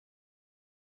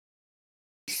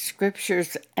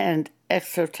Scriptures and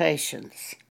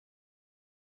Exhortations.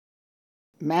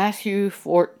 Matthew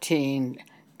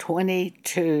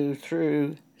 14:22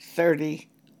 through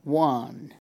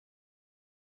 31.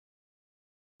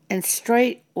 And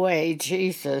straightway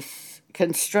Jesus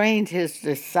constrained his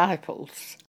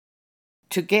disciples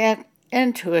to get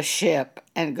into a ship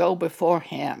and go before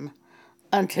him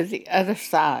unto the other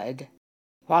side,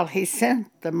 while he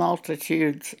sent the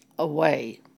multitudes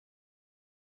away.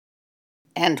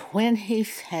 And when he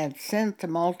had sent the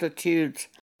multitudes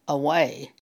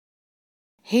away,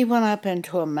 he went up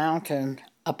into a mountain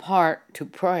apart to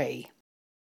pray.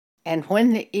 And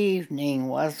when the evening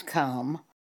was come,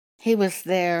 he was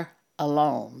there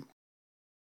alone.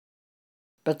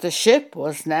 But the ship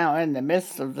was now in the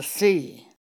midst of the sea,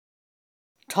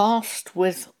 tossed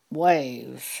with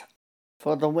waves,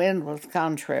 for the wind was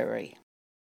contrary.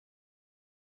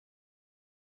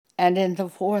 And in the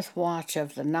fourth watch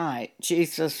of the night,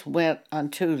 Jesus went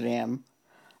unto them,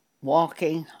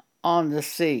 walking on the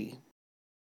sea.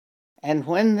 And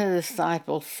when the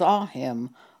disciples saw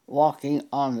him walking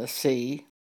on the sea,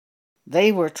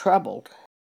 they were troubled,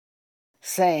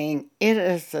 saying, It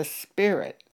is a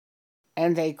spirit,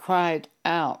 and they cried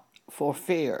out for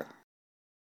fear.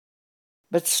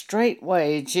 But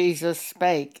straightway Jesus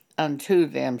spake unto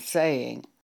them, saying,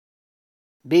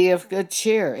 Be of good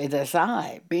cheer, it is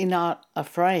I, be not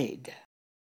afraid.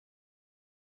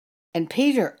 And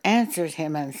Peter answered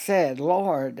him and said,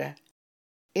 Lord,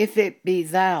 if it be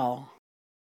thou,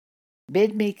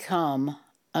 bid me come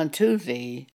unto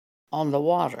thee on the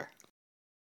water.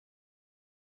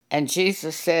 And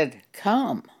Jesus said,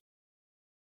 Come.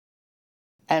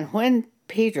 And when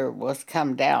Peter was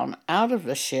come down out of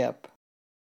the ship,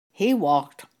 he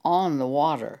walked on the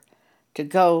water to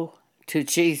go to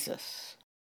Jesus.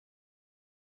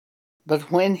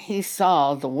 But when he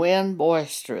saw the wind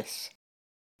boisterous,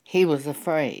 he was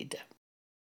afraid.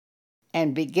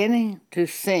 And beginning to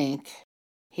sink,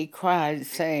 he cried,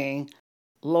 saying,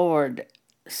 Lord,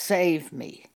 save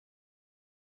me.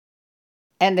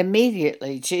 And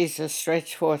immediately Jesus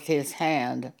stretched forth his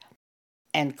hand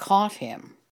and caught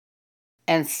him,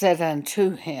 and said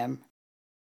unto him,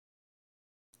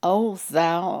 O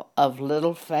thou of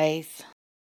little faith,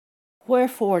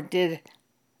 wherefore did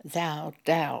thou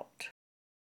doubt?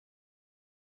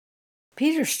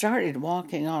 Peter started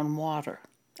walking on water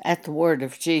at the word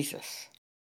of Jesus,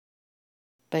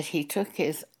 but he took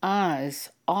his eyes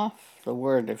off the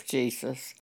word of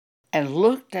Jesus and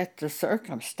looked at the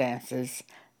circumstances,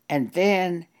 and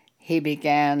then he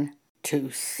began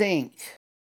to sink.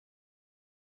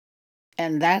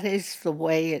 And that is the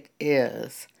way it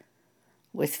is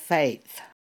with faith.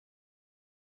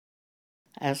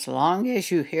 As long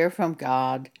as you hear from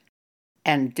God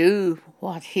and do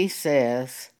what he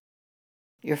says,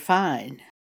 you're fine.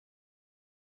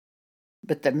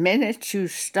 But the minute you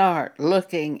start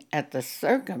looking at the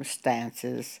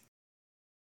circumstances,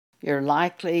 you're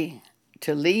likely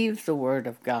to leave the Word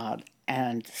of God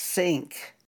and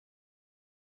sink.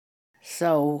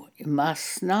 So you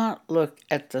must not look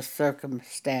at the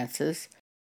circumstances.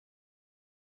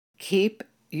 Keep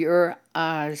your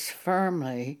eyes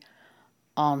firmly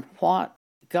on what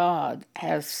God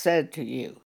has said to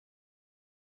you.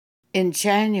 In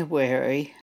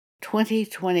January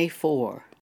 2024,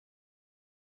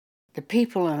 the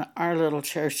people in our little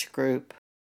church group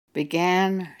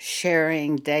began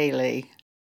sharing daily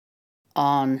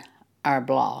on our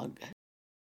blog.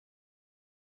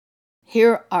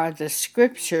 Here are the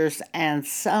scriptures and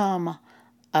some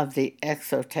of the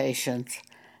exhortations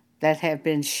that have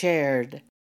been shared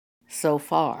so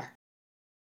far.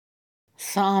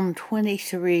 Psalm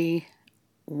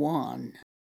 23:1.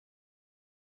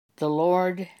 The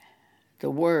Lord,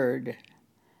 the Word,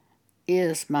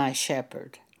 is my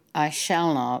shepherd. I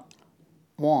shall not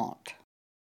want.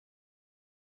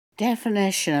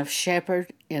 Definition of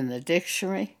shepherd in the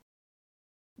dictionary: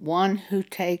 one who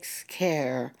takes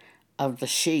care of the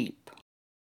sheep.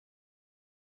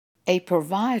 A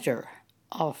provider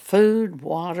of food,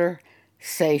 water,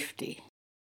 safety,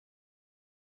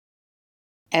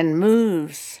 and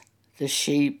moves the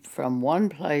sheep from one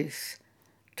place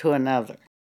to another.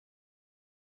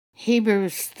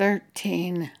 Hebrews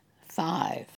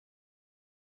 13:5.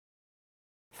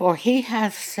 For he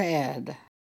hath said,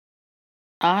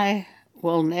 I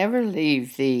will never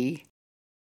leave thee,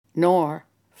 nor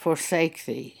forsake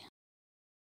thee.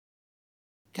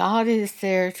 God is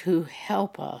there to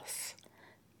help us,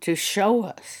 to show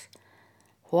us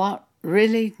what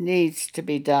really needs to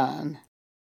be done,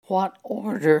 what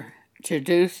order to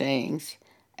do things,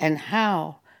 and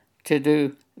how to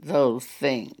do those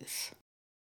things.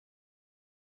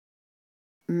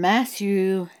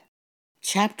 Matthew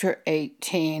chapter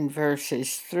 18,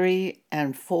 verses 3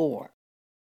 and 4.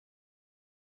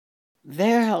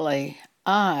 Verily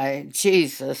I,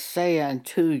 Jesus, say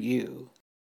unto you,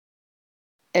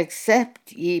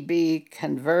 except ye be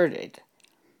converted,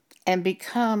 and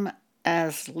become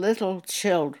as little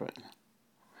children,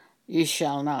 ye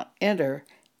shall not enter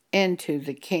into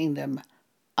the kingdom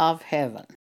of heaven.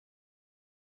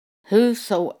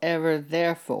 Whosoever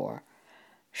therefore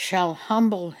shall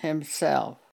humble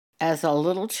himself as a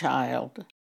little child,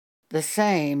 the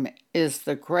same is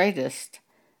the greatest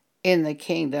in the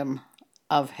kingdom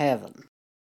of heaven.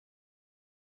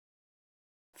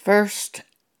 1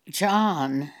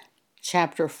 John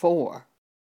chapter 4,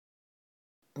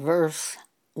 verse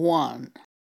 1.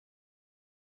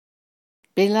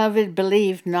 Beloved,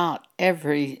 believe not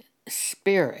every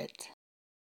spirit,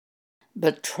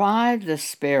 but try the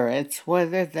spirits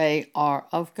whether they are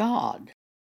of God.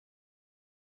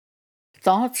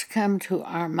 Thoughts come to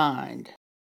our mind.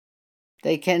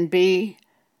 They can be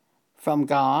from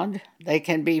God, they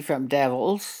can be from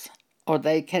devils, or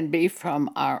they can be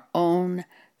from our own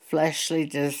fleshly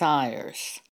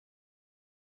desires.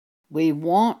 We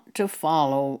want to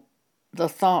follow the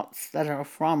thoughts that are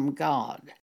from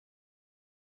God.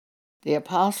 The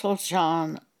Apostle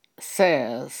John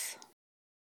says,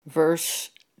 verse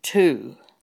 2,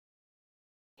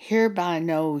 Hereby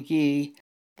know ye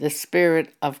the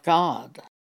Spirit of God.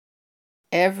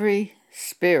 Every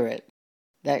spirit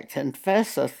that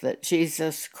confesseth that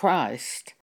Jesus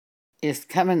Christ is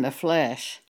come in the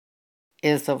flesh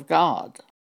is of God.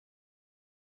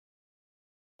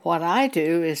 What I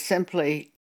do is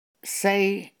simply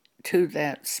say to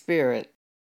that spirit,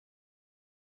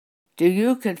 do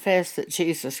you confess that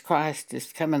Jesus Christ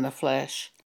is come in the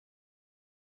flesh?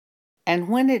 And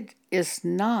when it is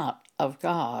not of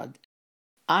God,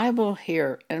 I will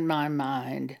hear in my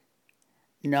mind,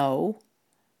 no.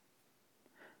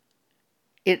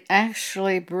 It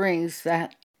actually brings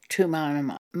that to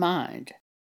my mind.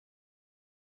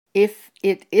 If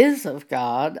it is of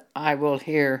God, I will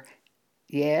hear,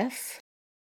 yes.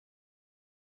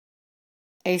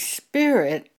 A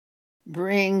spirit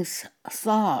brings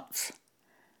thoughts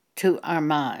to our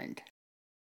mind.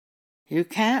 You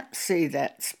can't see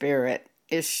that spirit.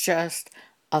 It's just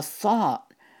a thought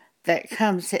that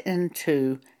comes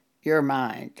into your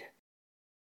mind.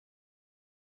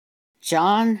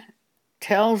 John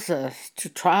tells us to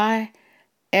try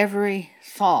every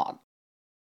thought.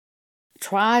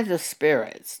 Try the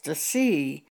spirits to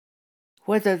see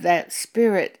whether that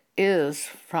spirit is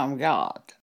from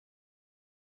God.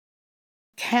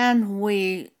 Can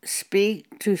we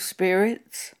speak to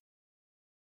spirits?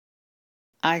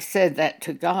 I said that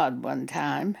to God one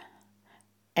time,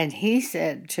 and He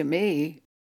said to me,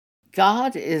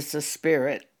 God is a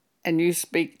spirit, and you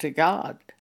speak to God.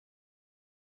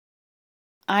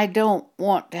 I don't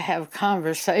want to have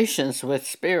conversations with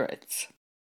spirits,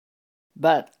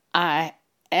 but I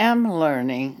am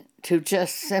learning to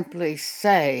just simply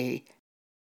say,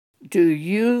 do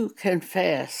you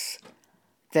confess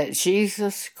that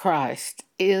Jesus Christ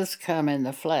is come in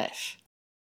the flesh?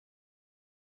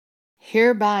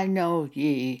 Hereby know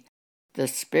ye the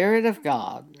Spirit of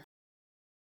God.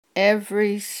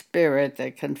 Every spirit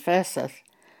that confesseth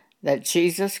that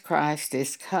Jesus Christ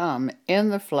is come in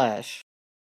the flesh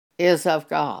is of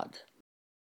God.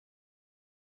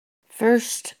 1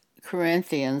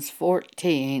 Corinthians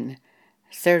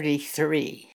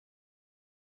 14:33.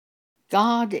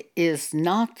 God is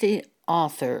not the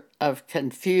author of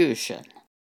confusion,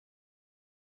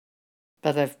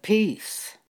 but of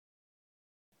peace,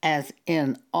 as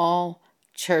in all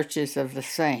churches of the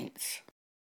saints.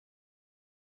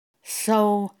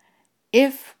 So,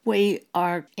 if we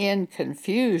are in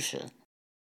confusion,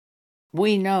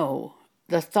 we know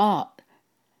the thought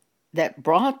that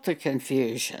brought the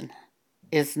confusion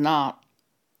is not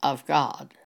of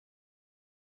God.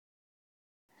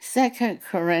 2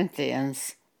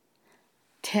 Corinthians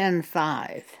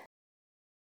 10:5.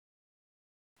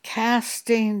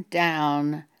 Casting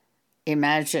down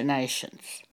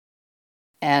imaginations,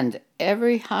 and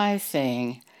every high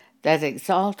thing that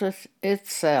exalteth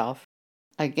itself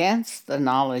against the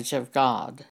knowledge of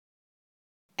God,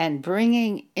 and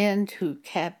bringing into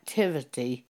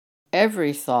captivity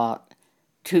every thought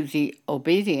to the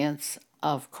obedience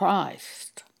of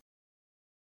Christ.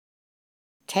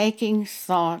 Taking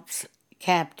thoughts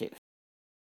captive.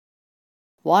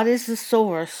 What is the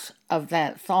source of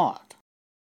that thought?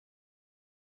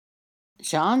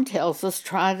 John tells us,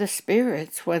 try the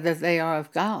spirits whether they are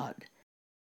of God.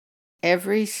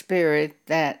 Every spirit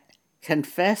that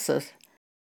confesseth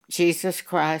Jesus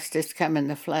Christ is come in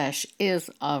the flesh is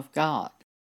of God.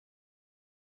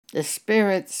 The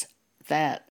spirits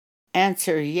that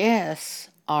answer yes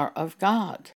are of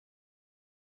God.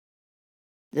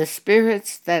 The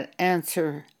spirits that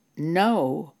answer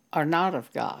no are not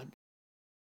of God.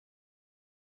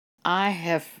 I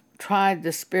have tried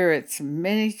the spirits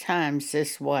many times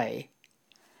this way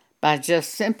by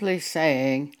just simply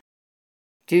saying,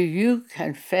 "Do you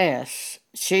confess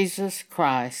Jesus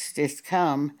Christ is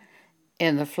come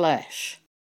in the flesh?"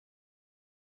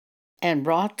 And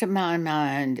brought to my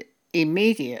mind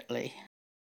immediately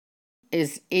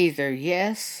is either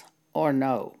yes or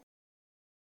no.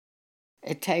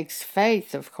 It takes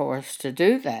faith, of course, to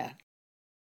do that.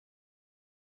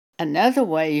 Another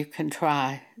way you can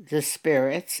try the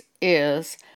spirits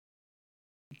is,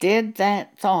 did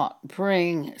that thought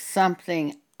bring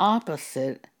something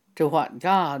opposite to what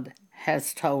God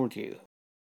has told you?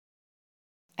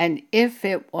 And if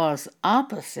it was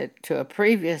opposite to a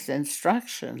previous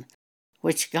instruction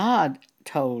which God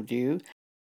told you,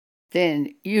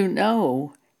 then you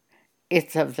know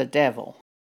it's of the devil.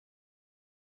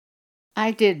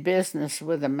 I did business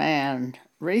with a man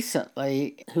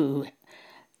recently who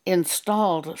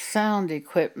installed sound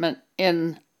equipment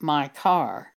in my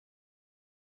car.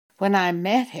 When I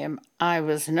met him, I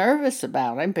was nervous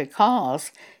about him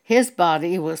because his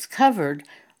body was covered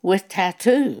with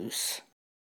tattoos.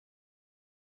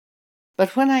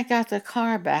 But when I got the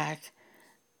car back,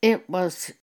 it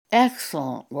was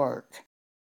excellent work.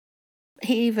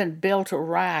 He even built a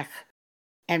rack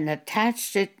and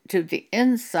attached it to the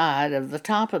inside of the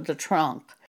top of the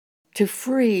trunk to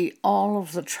free all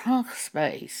of the trunk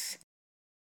space.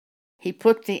 He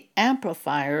put the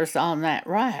amplifiers on that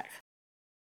rack.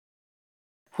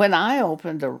 When I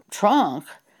opened the trunk,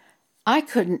 I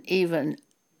couldn't even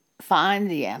find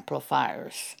the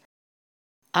amplifiers.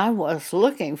 I was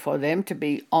looking for them to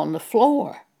be on the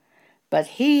floor, but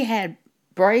he had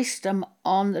braced them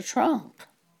on the trunk.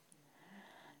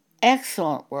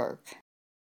 Excellent work.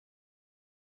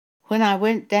 When I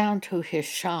went down to his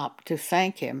shop to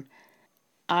thank him,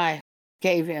 I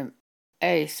gave him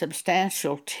a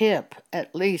substantial tip,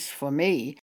 at least for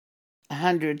me,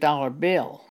 $100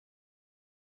 bill.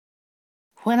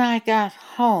 When I got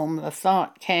home, the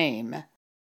thought came,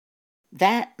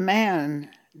 that man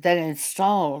that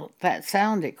installed that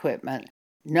sound equipment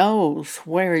knows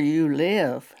where you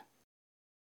live.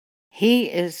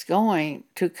 He is going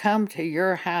to come to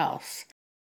your house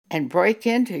and break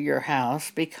into your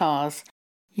house because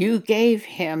you gave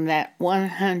him that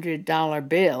 $100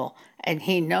 bill and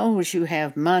he knows you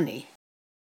have money.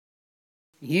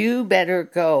 You better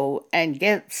go and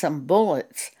get some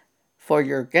bullets for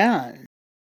your gun.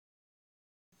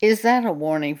 Is that a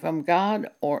warning from God,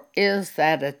 or is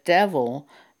that a devil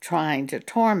trying to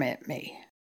torment me?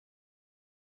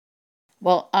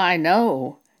 Well, I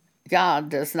know God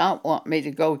does not want me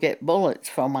to go get bullets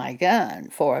for my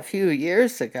gun. For a few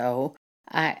years ago,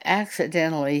 I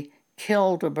accidentally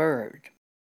killed a bird.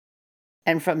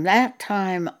 And from that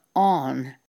time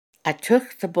on, I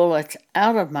took the bullets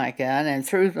out of my gun and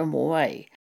threw them away.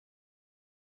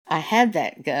 I had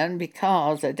that gun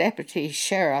because a deputy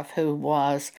sheriff who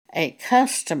was a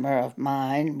customer of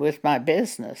mine with my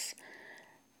business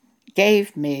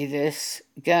gave me this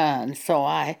gun so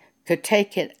I could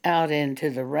take it out into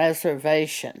the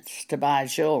reservations to buy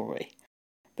jewelry.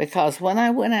 Because when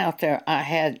I went out there, I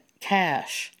had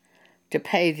cash to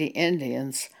pay the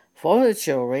Indians for the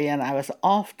jewelry, and I was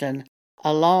often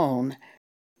alone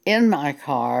in my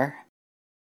car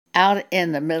out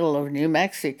in the middle of New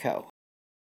Mexico.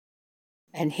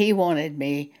 And he wanted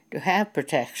me to have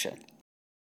protection.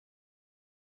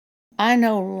 I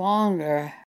no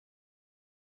longer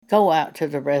go out to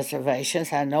the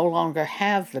reservations. I no longer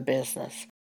have the business.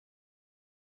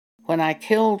 When I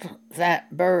killed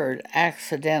that bird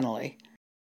accidentally,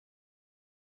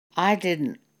 I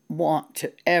didn't want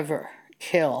to ever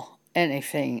kill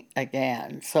anything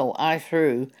again, so I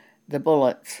threw the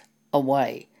bullets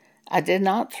away. I did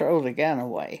not throw the gun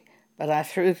away, but I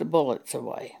threw the bullets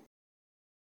away.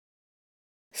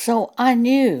 So I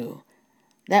knew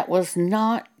that was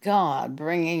not God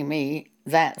bringing me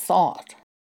that thought.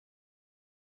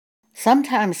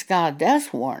 Sometimes God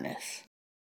does warn us.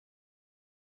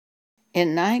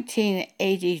 In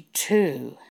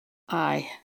 1982,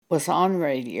 I was on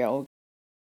radio.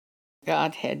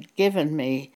 God had given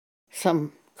me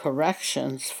some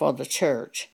corrections for the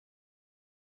church.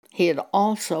 He had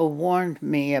also warned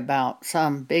me about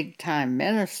some big-time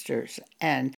ministers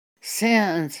and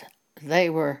sins they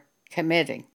were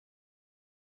committing.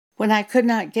 When I could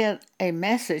not get a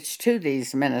message to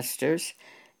these ministers,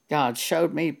 God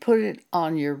showed me, put it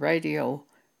on your radio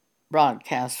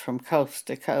broadcast from coast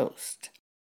to coast.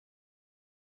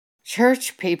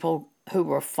 Church people who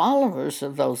were followers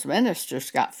of those ministers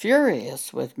got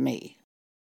furious with me.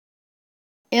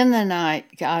 In the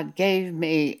night, God gave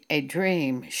me a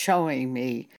dream showing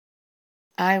me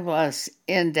I was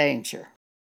in danger.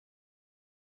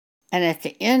 And at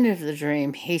the end of the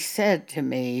dream, he said to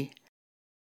me,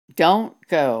 don't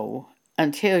go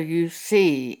until you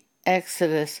see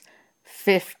Exodus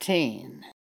 15.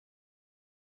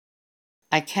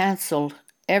 I canceled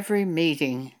every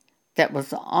meeting that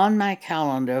was on my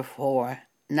calendar for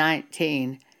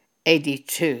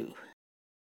 1982.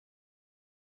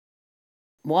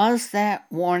 Was that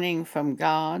warning from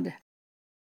God?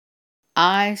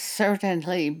 I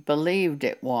certainly believed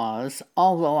it was,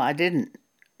 although I didn't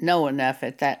know enough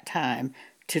at that time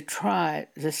to try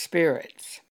the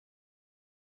spirits.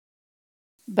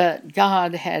 But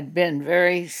God had been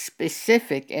very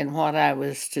specific in what I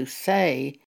was to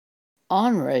say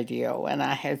on radio, and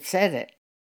I had said it.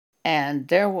 And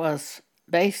there was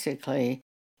basically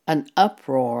an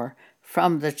uproar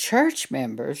from the church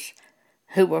members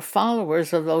who were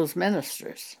followers of those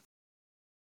ministers.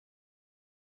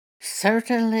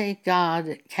 Certainly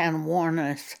God can warn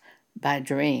us by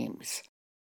dreams.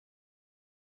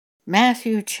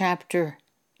 Matthew chapter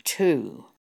 2.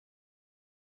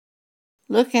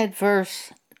 Look at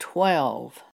verse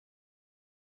 12.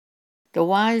 The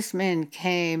wise men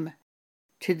came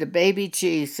to the baby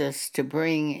Jesus to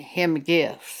bring him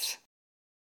gifts.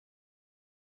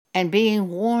 And being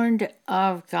warned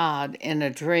of God in a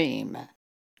dream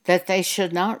that they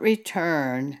should not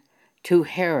return to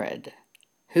Herod,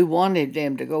 who wanted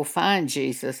them to go find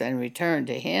Jesus and return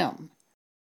to him,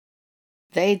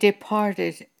 they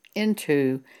departed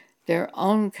into their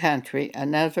own country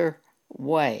another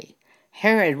way.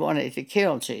 Herod wanted to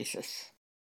kill Jesus.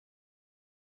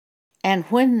 And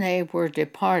when they were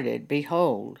departed,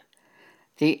 behold,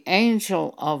 the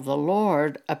angel of the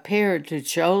Lord appeared to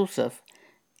Joseph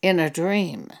in a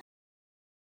dream,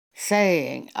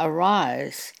 saying,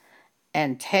 Arise,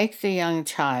 and take the young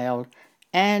child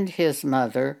and his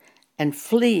mother, and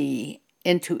flee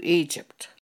into Egypt.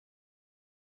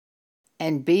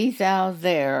 And be thou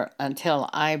there until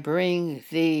I bring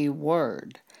thee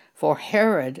word, for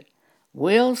Herod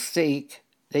will seek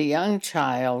the young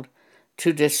child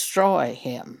to destroy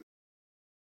him.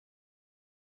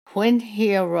 When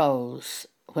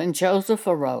Joseph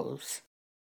arose,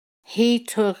 he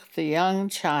took the young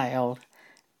child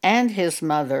and his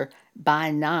mother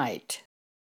by night.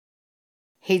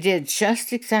 He did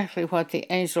just exactly what the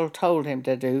angel told him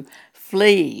to do,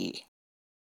 flee.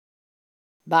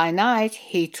 By night,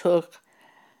 he took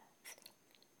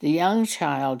the young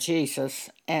child, Jesus,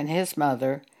 and his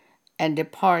mother, and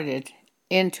departed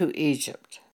into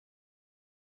Egypt,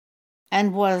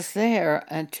 and was there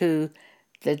unto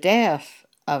the death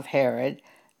of Herod,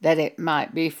 that it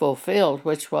might be fulfilled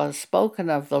which was spoken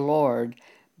of the Lord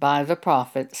by the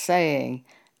prophet, saying,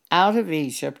 Out of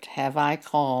Egypt have I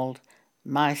called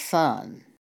my son.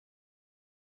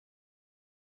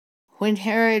 When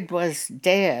Herod was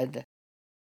dead,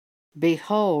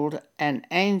 behold, an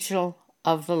angel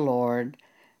of the Lord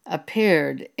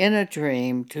appeared in a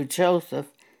dream to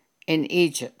Joseph in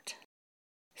Egypt,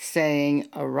 saying,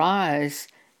 Arise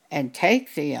and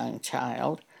take the young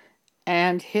child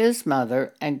and his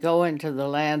mother, and go into the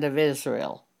land of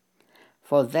Israel,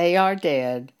 for they are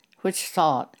dead which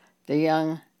sought the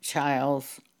young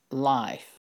child's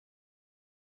life.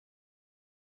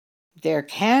 There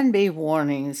can be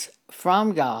warnings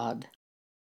from God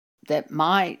that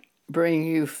might bring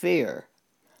you fear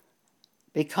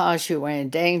because you are in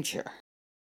danger.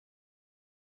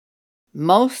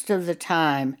 Most of the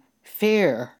time,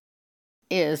 fear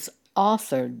is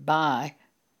authored by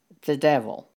the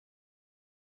devil.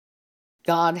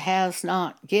 God has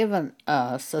not given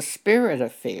us a spirit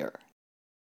of fear.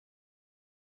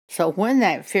 So when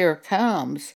that fear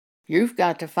comes, you've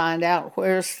got to find out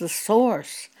where's the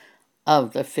source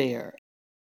of the fear.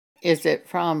 Is it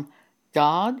from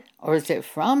God or is it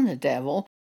from the devil?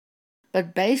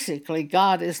 But basically,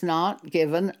 God has not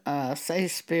given us a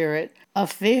spirit of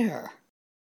fear.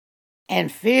 And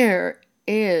fear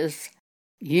is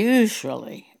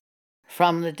usually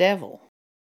from the devil.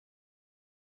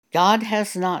 God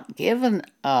has not given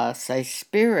us a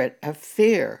spirit of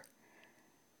fear,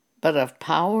 but of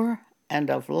power and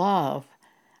of love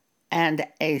and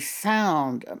a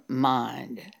sound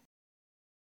mind.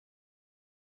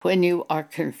 When you are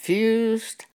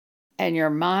confused and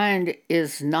your mind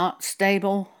is not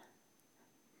stable,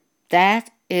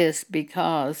 that is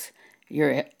because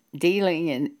you're dealing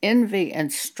in envy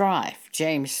and strife,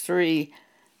 James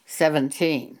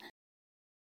 3:17.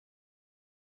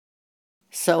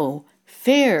 So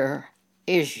fear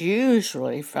is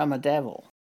usually from a devil.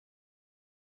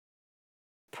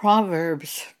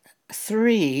 Proverbs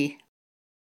 3,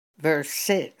 verse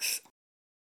 6.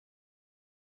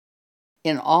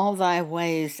 In all thy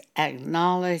ways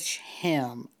acknowledge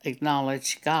him,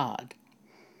 acknowledge God,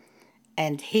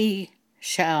 and he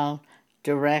shall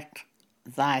direct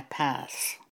thy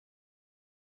paths.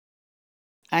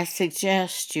 I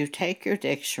suggest you take your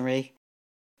dictionary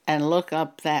and look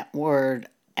up that word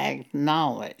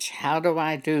acknowledge. How do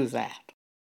I do that?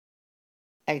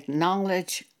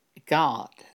 Acknowledge God.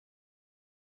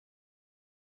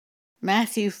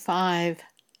 Matthew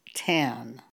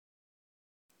 5:10.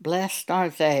 Blessed are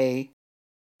they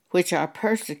which are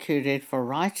persecuted for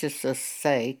righteousness'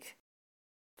 sake,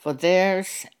 for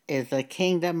theirs is the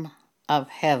kingdom of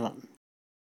heaven.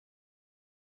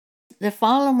 The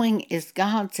following is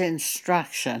God's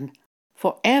instruction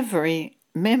for every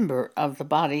member of the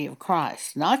body of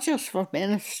Christ, not just for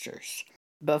ministers,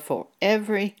 but for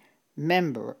every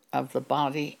member of the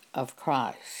body of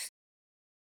Christ.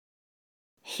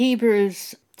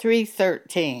 Hebrews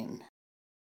 3:13.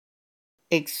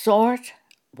 Exhort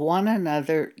one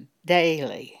another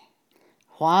daily,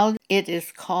 while it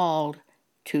is called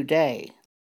today,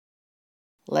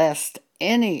 lest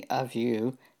any of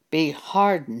you be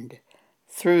hardened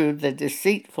through the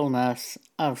deceitfulness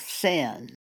of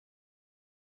sin.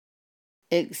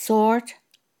 Exhort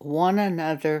one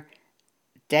another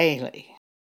daily.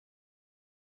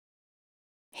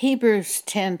 Hebrews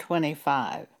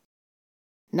 10:25.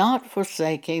 Not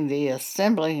forsaking the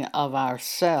assembling of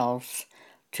ourselves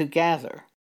together,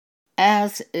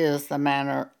 as is the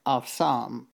manner of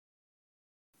some,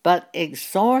 but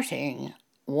exhorting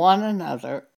one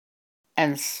another,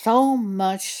 and so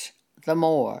much the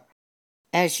more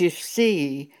as you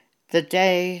see the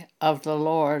day of the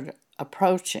Lord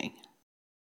approaching.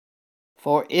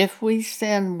 For if we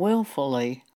sin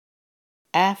willfully,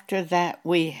 after that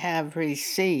we have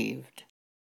received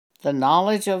the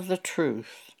knowledge of the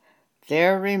truth,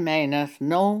 there remaineth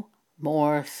no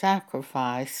more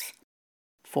sacrifice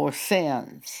for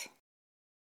sins.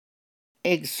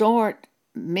 Exhort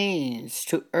means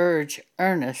to urge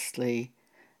earnestly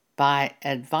by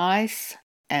advice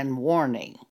and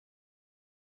warning.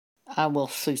 I will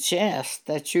suggest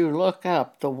that you look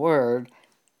up the word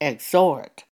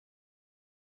exhort.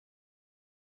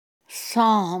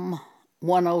 Psalm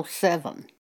 107.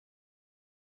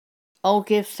 O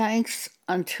give thanks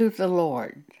unto the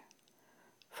Lord,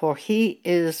 for he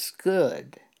is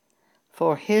good,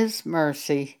 for his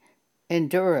mercy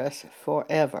endureth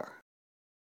forever.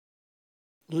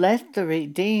 Let the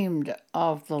redeemed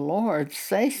of the Lord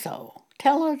say so.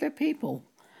 Tell other people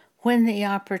when the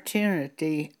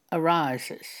opportunity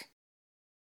arises.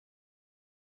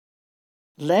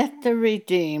 Let the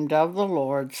redeemed of the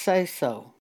Lord say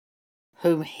so,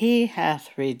 whom he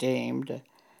hath redeemed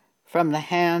from the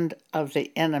hand of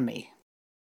the enemy,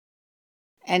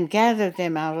 and gathered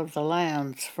them out of the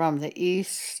lands from the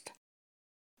east,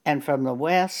 and from the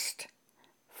west,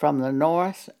 from the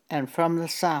north, and from the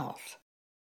south.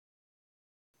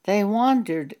 They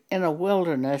wandered in a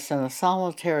wilderness in a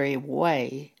solitary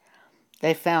way.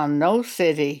 They found no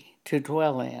city to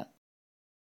dwell in.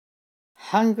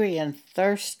 Hungry and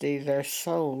thirsty, their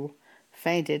soul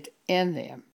fainted in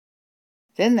them.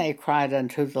 Then they cried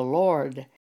unto the Lord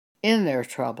in their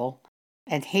trouble,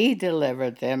 and he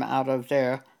delivered them out of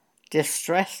their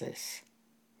distresses.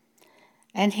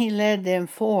 And he led them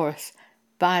forth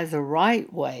by the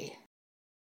right way,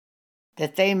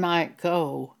 that they might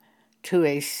go to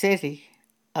a city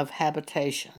of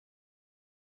habitation.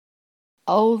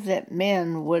 Oh, that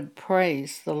men would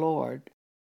praise the Lord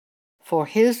for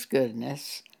his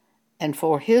goodness and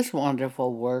for his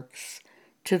wonderful works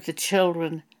to the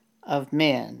children of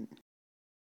men.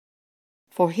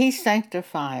 For he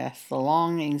sanctifieth the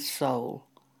longing soul,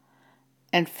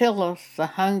 and filleth the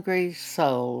hungry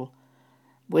soul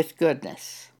with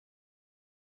goodness.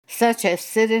 Such as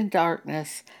sit in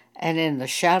darkness and in the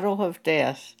shadow of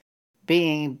death,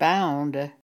 being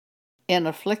bound in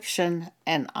affliction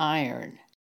and iron,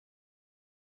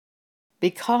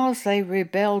 because they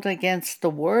rebelled against the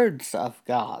words of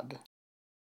God,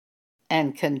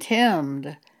 and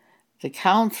contemned the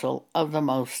counsel of the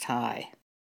Most High.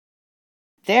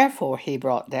 Therefore he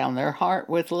brought down their heart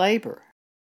with labor,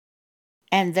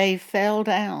 and they fell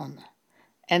down,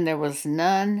 and there was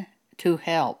none to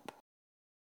help.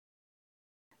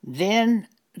 Then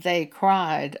they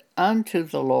cried unto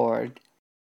the Lord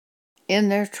in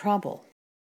their trouble,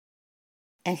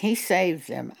 and he saved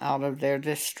them out of their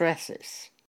distresses.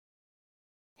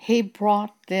 He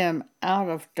brought them out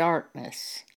of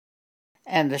darkness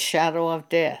and the shadow of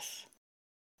death,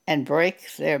 and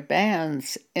brake their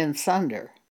bands in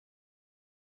sunder.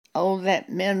 Oh, that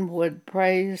men would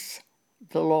praise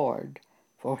the Lord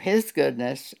for his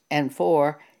goodness and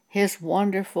for his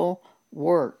wonderful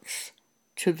works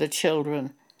to the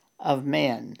children of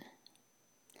men.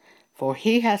 For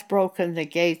he hath broken the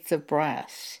gates of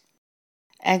brass,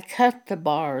 and cut the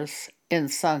bars in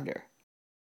sunder.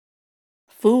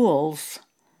 Fools,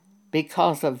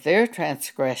 because of their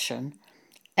transgression,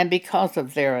 and because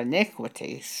of their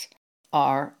iniquities,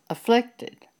 are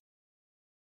afflicted.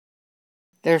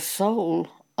 Their soul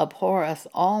abhorreth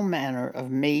all manner of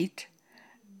meat,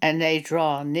 and they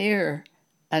draw near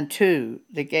unto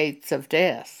the gates of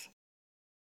death.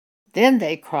 Then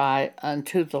they cry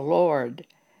unto the Lord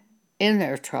in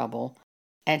their trouble,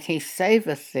 and he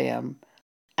saveth them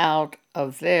out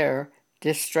of their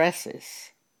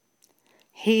distresses.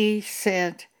 He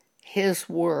sent his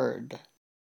word,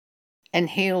 and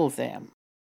healed them,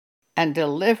 and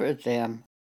delivered them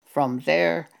from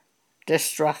their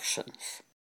destructions.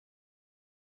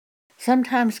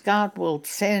 Sometimes God will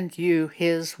send you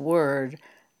his word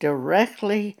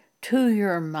directly to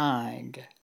your mind.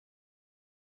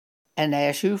 And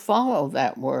as you follow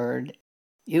that word,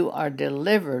 you are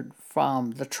delivered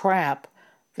from the trap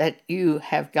that you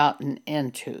have gotten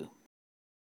into.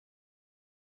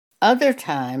 Other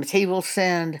times he will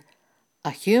send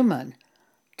a human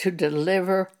to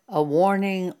deliver a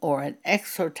warning or an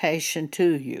exhortation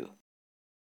to you.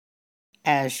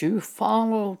 As you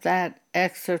follow that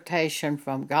exhortation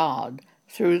from God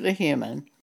through the human,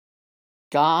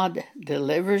 God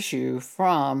delivers you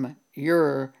from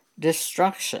your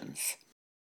destructions.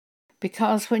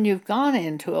 Because when you've gone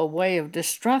into a way of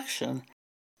destruction,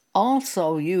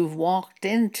 also you've walked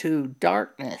into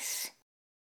darkness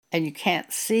and you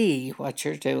can't see what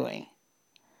you're doing.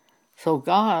 So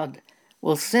God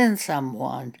will send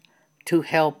someone to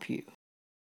help you.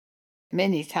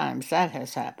 Many times that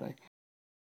has happened.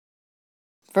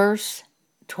 Verse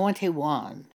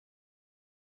 21.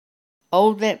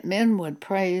 Oh, that men would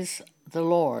praise the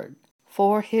Lord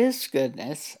for his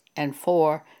goodness and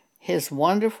for his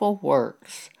wonderful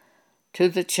works to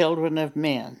the children of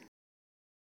men.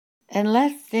 And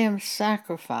let them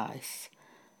sacrifice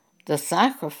the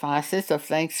sacrifices of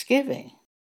thanksgiving,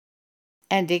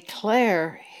 and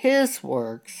declare his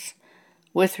works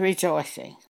with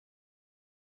rejoicing.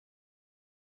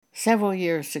 Several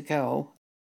years ago,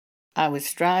 I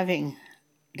was driving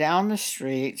down the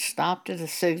street, stopped at a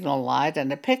signal light,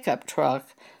 and a pickup truck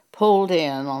pulled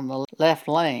in on the left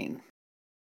lane.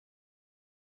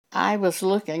 I was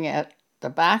looking at the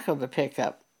back of the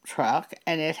pickup truck,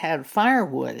 and it had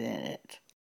firewood in it.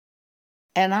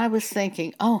 And I was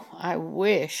thinking, oh, I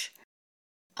wish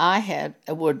I had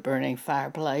a wood-burning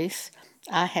fireplace.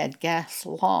 I had gas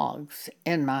logs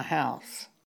in my house.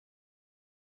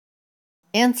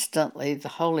 Instantly, the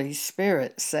Holy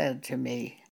Spirit said to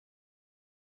me,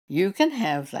 you can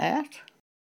have that.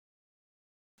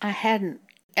 I hadn't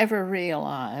ever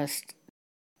realized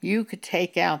you could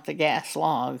take out the gas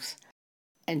logs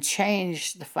and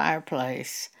change the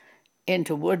fireplace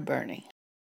into wood burning.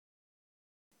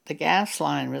 The gas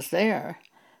line was there.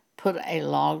 Put a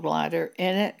log lighter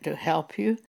in it to help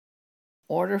you.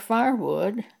 Order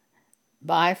firewood.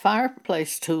 Buy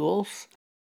fireplace tools.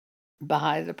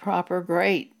 Buy the proper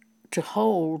grate to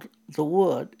hold the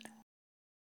wood.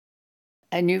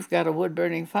 And you've got a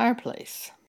wood-burning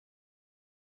fireplace.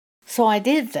 So I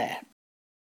did that.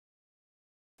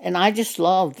 And I just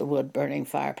loved the wood-burning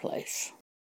fireplace.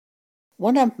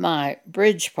 One of my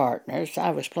bridge partners, I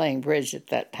was playing bridge at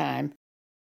that time,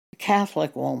 a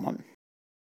Catholic woman,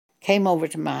 came over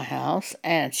to my house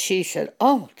and she said,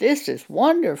 oh, this is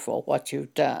wonderful what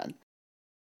you've done.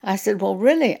 I said, well,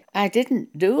 really, I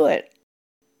didn't do it.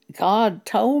 God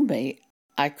told me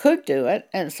I could do it,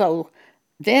 and so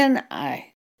then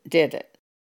I did it.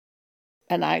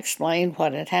 And I explained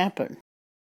what had happened.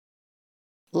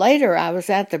 Later, I was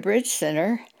at the Bridge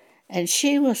Center, and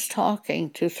she was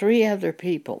talking to 3 other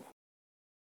people.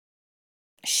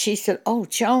 She said, oh,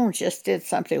 Joan just did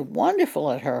something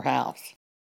wonderful at her house.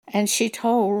 And she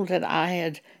told that I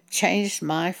had changed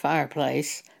my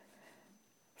fireplace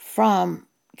from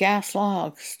gas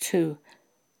logs to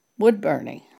wood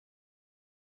burning.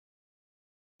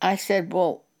 I said,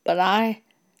 well, but I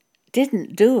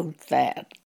didn't do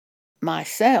that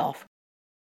myself.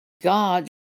 God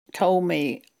told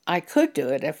me I could do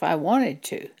it if I wanted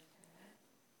to.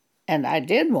 And I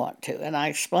did want to, and I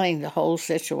explained the whole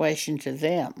situation to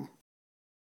them.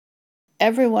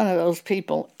 every one of those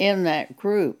people in that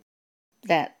group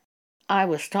that I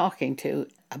was talking to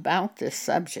about this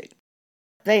subject,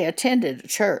 they attended a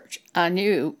church. I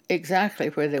knew exactly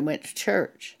where they went to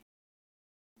church.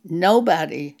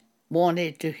 Nobody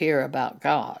wanted to hear about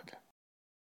God.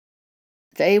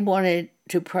 They wanted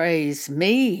to praise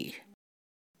me,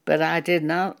 but I did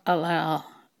not allow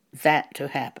that to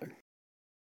happen.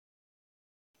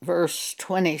 Verse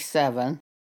 27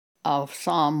 of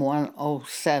Psalm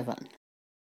 107.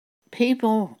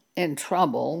 People in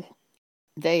trouble,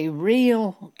 they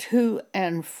reel to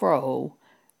and fro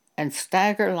and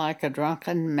stagger like a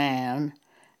drunken man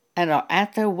and are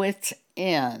at their wits'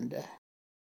 end.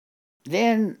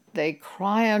 Then they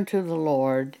cry unto the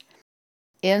Lord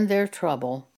in their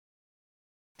trouble,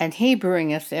 and he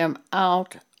bringeth them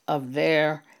out of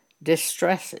their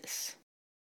distresses.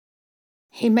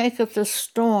 He maketh the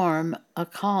storm a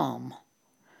calm,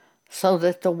 so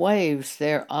that the waves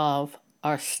thereof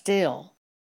are still.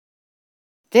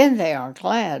 Then they are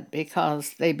glad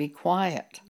because they be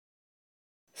quiet.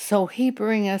 So he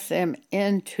bringeth them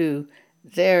into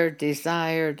their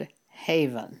desired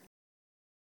haven.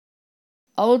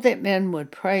 Oh, that men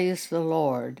would praise the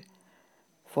Lord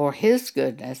for his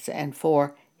goodness and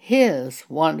for his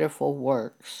wonderful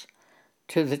works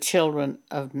to the children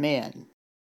of men.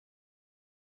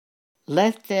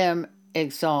 Let them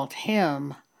exalt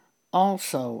him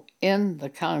also in the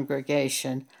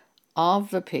congregation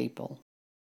of the people,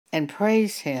 and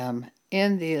praise him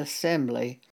in the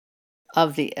assembly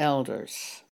of the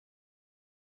elders.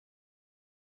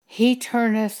 He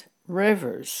turneth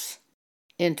rivers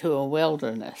into a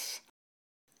wilderness,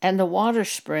 and the water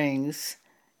springs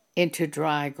into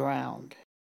dry ground.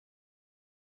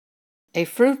 A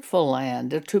fruitful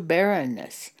land into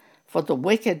barrenness, for the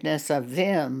wickedness of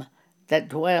them that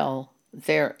dwell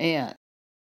therein.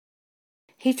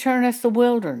 He turneth the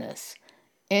wilderness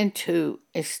into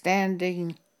a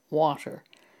standing water,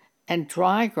 and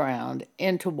dry ground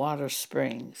into water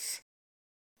springs.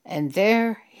 And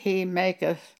there he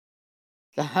maketh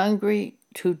the hungry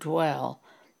to dwell,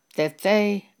 that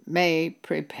they may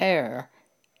prepare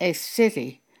a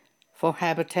city for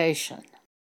habitation,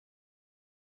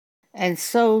 and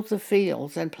sow the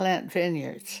fields and plant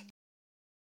vineyards,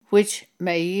 which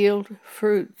may yield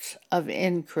fruits of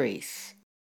increase.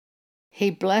 He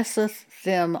blesseth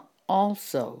them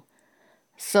also,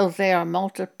 so they are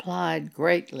multiplied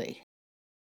greatly,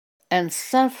 and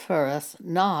suffereth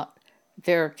not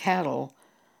their cattle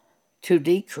to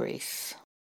decrease.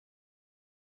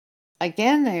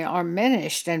 Again they are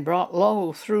minished and brought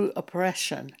low through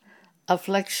oppression,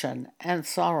 affliction, and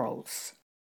sorrows.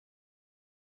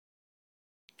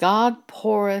 God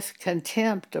poureth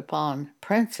contempt upon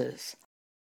princes,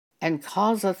 and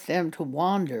causeth them to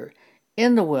wander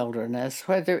in the wilderness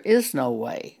where there is no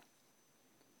way.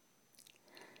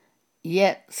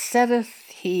 Yet setteth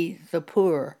he the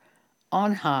poor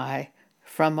on high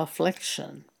from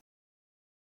affliction,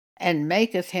 and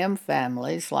maketh him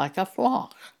families like a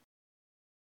flock.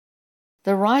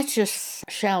 The righteous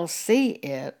shall see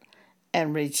it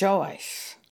and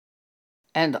rejoice,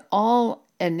 and all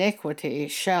iniquity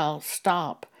shall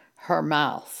stop her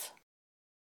mouth.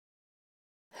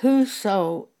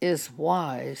 Whoso is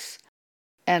wise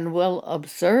and will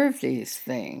observe these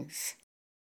things,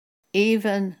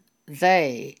 even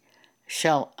they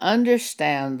shall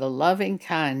understand the loving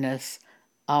kindness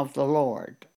of the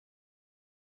Lord.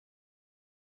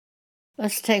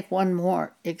 Let's take one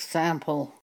more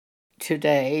example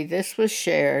today. This was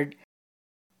shared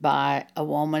by a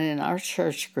woman in our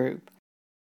church group.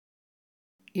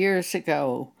 Years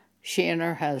ago, she and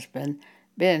her husband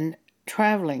been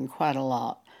traveling quite a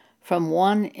lot from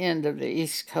one end of the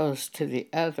East Coast to the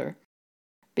other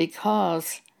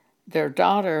because their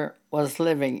daughter was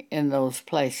living in those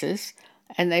places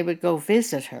and they would go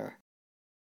visit her.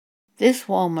 This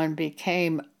woman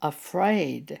became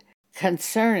afraid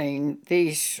concerning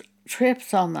these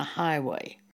trips on the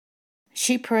highway.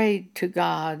 She prayed to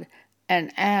God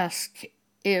and asked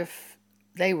if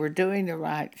they were doing the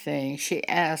right thing. She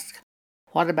asked,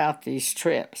 what about these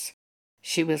trips?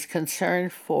 She was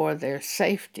concerned for their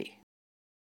safety.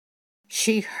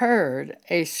 She heard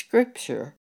a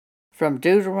scripture from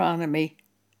Deuteronomy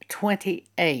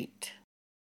 28.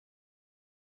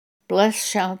 Blessed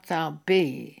shalt thou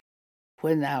be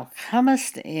when thou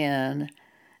comest in,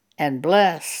 and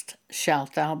blessed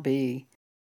shalt thou be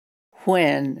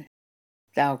when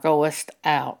thou goest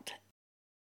out.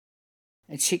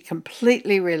 And she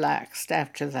completely relaxed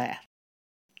after that,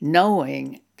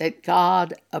 knowing that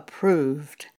God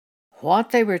approved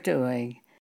what they were doing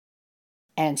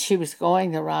and she was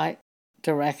going the right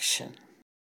direction.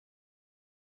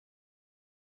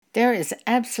 There is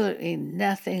absolutely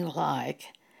nothing like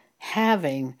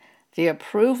having the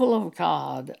approval of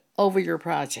God over your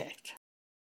project.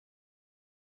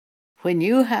 When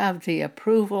you have the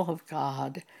approval of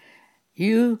God,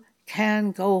 you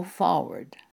can go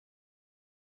forward.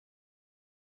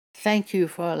 Thank you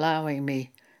for allowing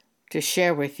me to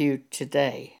share with you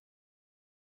today.